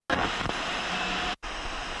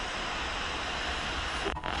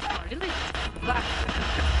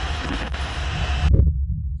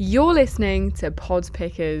You're listening to Pod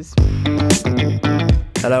Pickers.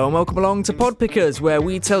 Hello and welcome along to Pod Pickers, where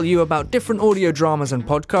we tell you about different audio dramas and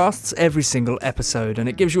podcasts every single episode, and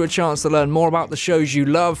it gives you a chance to learn more about the shows you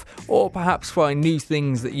love, or perhaps find new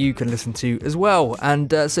things that you can listen to as well.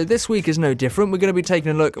 And so this week is no different. We're going to be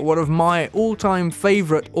taking a look at one of my all-time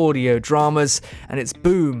favourite audio dramas, and it's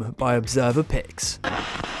Boom by Observer Picks.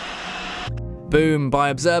 Boom by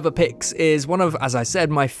Observer Picks is one of, as I said,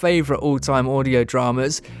 my favourite all-time audio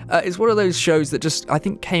dramas. It's one of those shows that just, I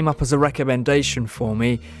think, came up as a recommendation for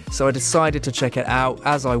me, so I decided to check it out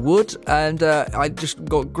as I would, and I just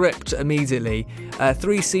got gripped immediately.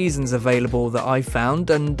 3 seasons available that I found,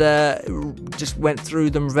 and just went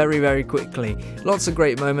through them very, very quickly. Lots of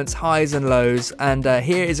great moments, highs and lows, and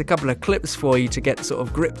here is a couple of clips for you to get sort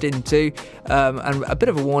of gripped into, and a bit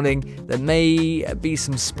of a warning, there may be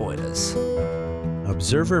some spoilers.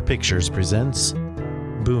 Observer Pictures presents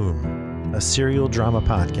Boom, a serial drama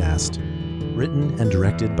podcast, written and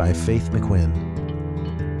directed by Faith McQuinn.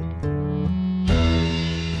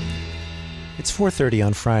 It's 4:30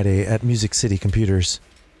 on Friday at Music City Computers.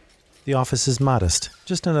 The office is modest,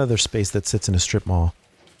 just another space that sits in a strip mall.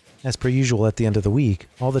 As per usual at the end of the week,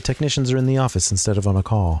 all the technicians are in the office instead of on a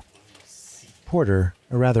call. Porter,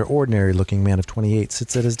 a rather ordinary-looking man of 28,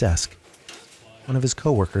 sits at his desk. One of his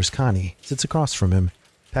co-workers, Connie, sits across from him,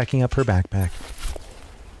 packing up her backpack.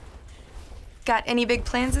 Got any big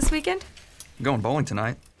plans this weekend? I'm going bowling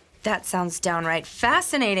tonight. That sounds downright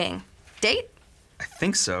fascinating. Date? I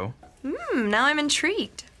think so. Now I'm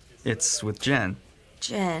intrigued. It's with Jen.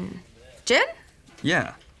 Jen?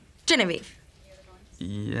 Yeah. Genevieve.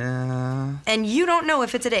 Yeah. And you don't know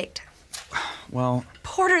if it's a date? Well...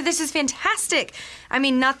 Porter, this is fantastic. I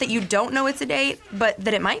mean, not that you don't know it's a date, but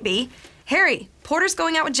that it might be. Harry, Porter's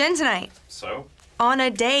going out with Jen tonight. So? On a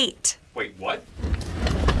date. Wait, what?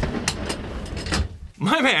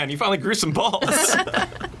 My man, you finally grew some balls.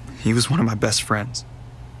 He was one of my best friends.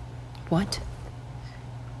 What?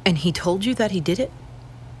 And he told you that he did it?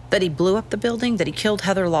 That he blew up the building? That he killed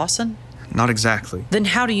Heather Lawson? Not exactly. Then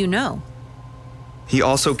how do you know? He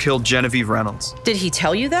also killed Genevieve Reynolds. Did he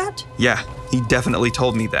tell you that? Yeah, he definitely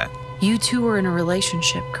told me that. You two were in a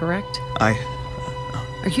relationship, correct?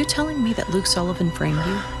 Are you telling me that Luke Sullivan framed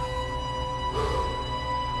you?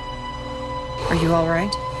 Are you all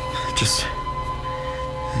right? Just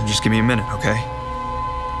give me a minute, okay?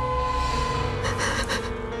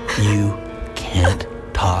 You can't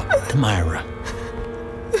talk to Myra.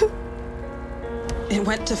 It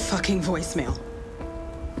went to fucking voicemail.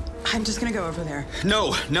 I'm just gonna go over there.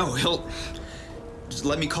 No, he'll... Just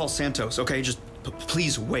let me call Santos, okay? Just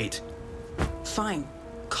please wait. Fine.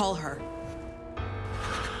 Call her.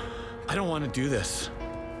 I don't want to do this.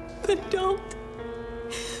 But don't.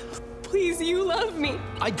 Please, you love me.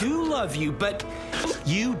 I do love you, but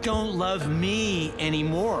you don't love me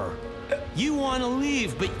anymore. You want to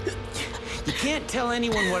leave, but you can't tell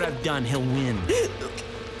anyone what I've done. He'll win.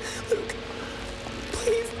 Luke,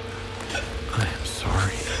 please. I am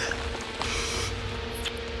sorry.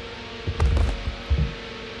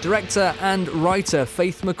 Director and writer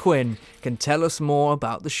Faith McQuinn can tell us more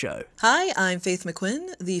about the show. Hi, I'm Faith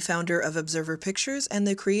McQuinn, the founder of Observer Pictures and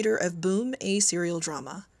the creator of Boom, a serial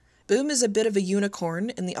drama. Boom is a bit of a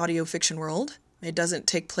unicorn in the audio fiction world. It doesn't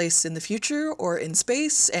take place in the future or in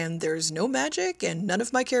space, and there's no magic, and none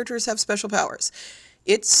of my characters have special powers.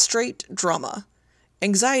 It's straight drama.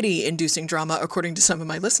 Anxiety-inducing drama, according to some of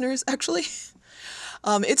my listeners, actually.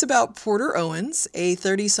 It's about Porter Owens, a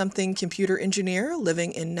 30-something computer engineer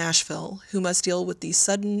living in Nashville, who must deal with the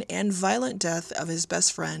sudden and violent death of his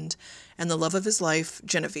best friend and the love of his life,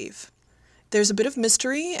 Genevieve. There's a bit of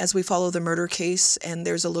mystery as we follow the murder case, and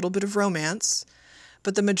there's a little bit of romance,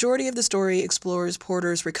 but the majority of the story explores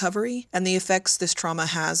Porter's recovery and the effects this trauma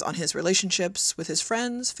has on his relationships with his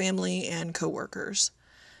friends, family, and co-workers.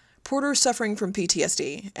 Porter's suffering from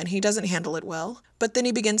PTSD, and he doesn't handle it well, but then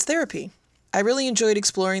he begins therapy. I really enjoyed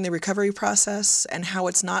exploring the recovery process and how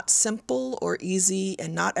it's not simple or easy,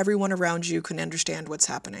 and not everyone around you can understand what's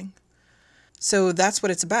happening. So that's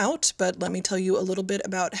what it's about, but let me tell you a little bit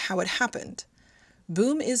about how it happened.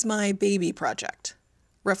 Boom is my baby project.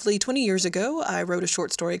 Roughly 20 years ago, I wrote a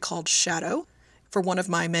short story called Shadow for one of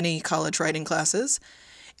my many college writing classes.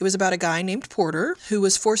 It was about a guy named Porter who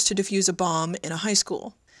was forced to defuse a bomb in a high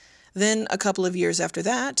school. Then, a couple of years after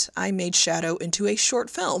that, I made Shadow into a short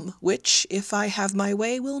film, which, if I have my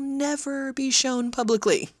way, will never be shown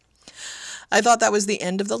publicly. I thought that was the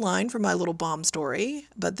end of the line for my little bomb story,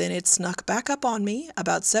 but then it snuck back up on me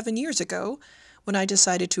about 7 years ago when I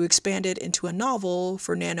decided to expand it into a novel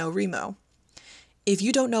for NaNoWriMo. If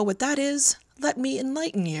you don't know what that is, let me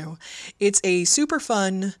enlighten you. It's a super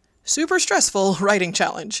fun, super stressful writing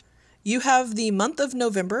challenge. You have the month of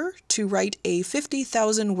November to write a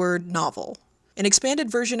 50,000-word novel. An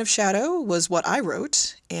expanded version of Shadow was what I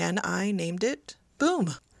wrote, and I named it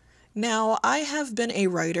Boom. Now, I have been a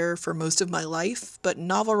writer for most of my life, but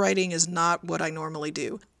novel writing is not what I normally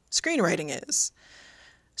do. Screenwriting is.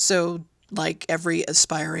 So, like every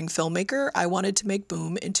aspiring filmmaker, I wanted to make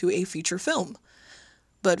Boom into a feature film.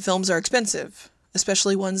 But films are expensive,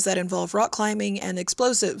 especially ones that involve rock climbing and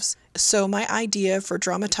explosives. So my idea for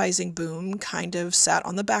dramatizing Boom kind of sat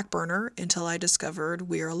on the back burner until I discovered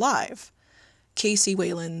We're Alive, Casey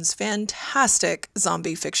Whalen's fantastic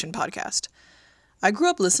zombie fiction podcast. I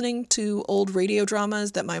grew up listening to old radio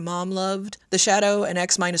dramas that my mom loved, The Shadow and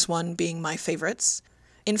X-1 being my favorites.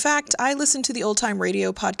 In fact, I listened to the old-time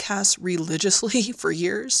radio podcasts religiously for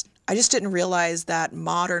years. I just didn't realize that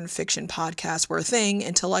modern fiction podcasts were a thing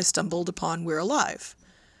until I stumbled upon We're Alive.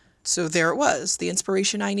 So there it was, the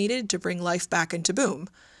inspiration I needed to bring life back into Boom.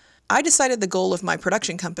 I decided the goal of my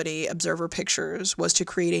production company, Observer Pictures, was to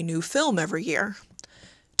create a new film every year.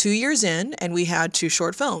 2 years in, and we had 2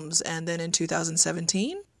 short films, and then in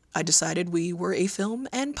 2017, I decided we were a film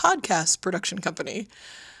and podcast production company.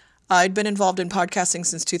 I'd been involved in podcasting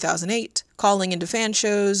since 2008, calling into fan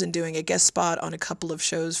shows and doing a guest spot on a couple of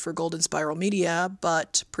shows for Golden Spiral Media,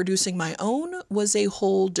 but producing my own was a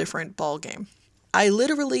whole different ballgame. I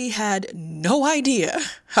literally had no idea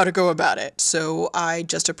how to go about it, so I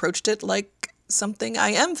just approached it like something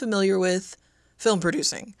I am familiar with, film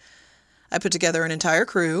producing. I put together an entire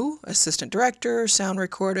crew, assistant director, sound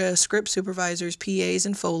recorder, script supervisors, PAs,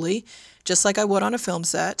 and Foley, just like I would on a film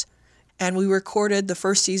set. And we recorded the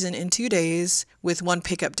first season in 2 days with 1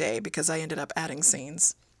 pickup day because I ended up adding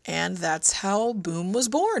scenes. And that's how Boom was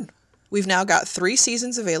born. We've now got 3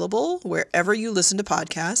 seasons available wherever you listen to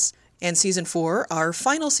podcasts. And season 4, our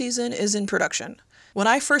final season, is in production. When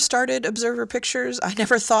I first started Observer Pictures, I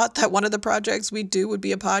never thought that one of the projects we'd do would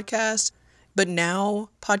be a podcast. But now,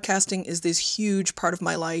 podcasting is this huge part of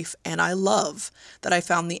my life, and I love that I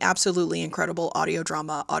found the absolutely incredible audio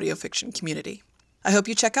drama, audio fiction community. I hope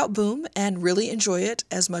you check out Boom and really enjoy it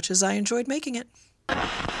as much as I enjoyed making it.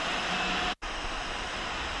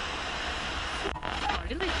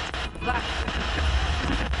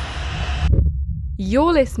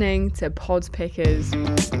 You're listening to Pod Pickers.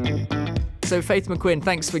 So Faith McQuinn,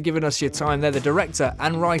 thanks for giving us your time. They're the director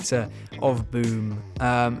and writer of Boom.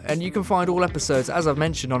 And you can find all episodes, as I've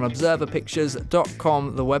mentioned, on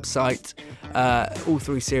observerpictures.com, the website. All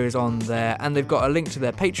 3 series on there. And they've got a link to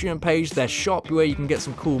their Patreon page, their shop, where you can get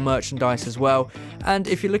some cool merchandise as well. And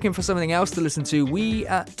if you're looking for something else to listen to, we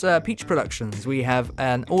at Peach Productions, we have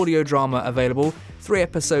an audio drama available,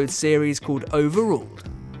 3-episode series called Overruled.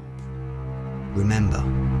 Remember,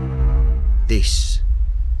 this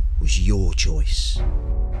was your choice.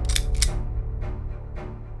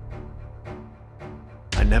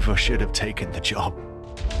 I never should have taken the job.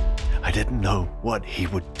 I didn't know what he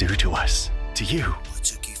would do to us, to you. I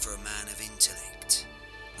took you for a man of intellect,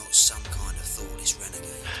 not some kind of thoughtless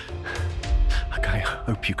renegade. I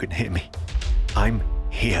hope you can hear me. I'm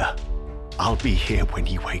here. I'll be here when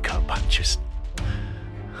you wake up.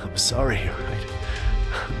 I'm sorry.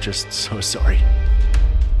 I'm just so sorry.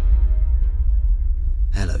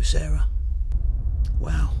 Hello, Sarah.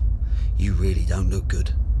 Wow, you really don't look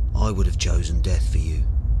good. I would have chosen death for you.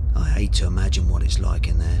 I hate to imagine what it's like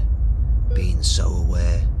in there, being so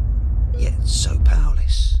aware, yet so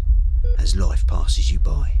powerless, as life passes you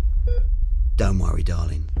by. Don't worry,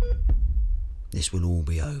 darling. This will all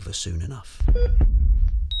be over soon enough.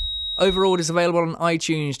 Overruled is available on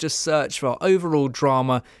iTunes. Just search for Overruled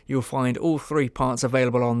Drama. You'll find all 3 parts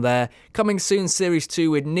available on there. Coming soon, Series 2.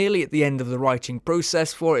 We're nearly at the end of the writing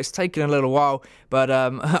process for it. It's taken a little while, but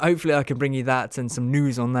hopefully I can bring you that and some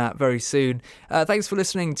news on that very soon. Thanks for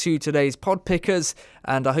listening to today's Pod Pickers,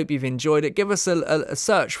 and I hope you've enjoyed it. Give us a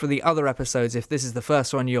search for the other episodes if this is the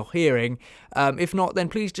first one you're hearing. If not, then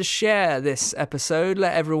please just share this episode.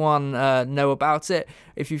 Let everyone know about it.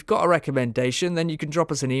 If you've got a recommendation, then you can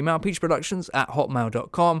drop us an email,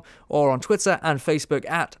 peachproductions@hotmail.com, or on Twitter and Facebook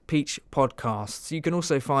at Peach Podcasts. You can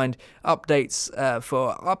also find updates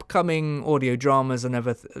for upcoming audio dramas and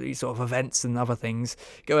other sort of events and other things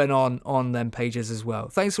going on them pages as well.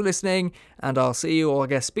 Thanks for listening, and I'll see you, or I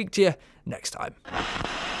guess speak to you next time.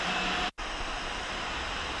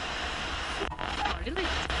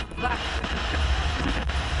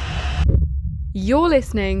 You're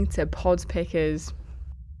listening to Pod Pickers.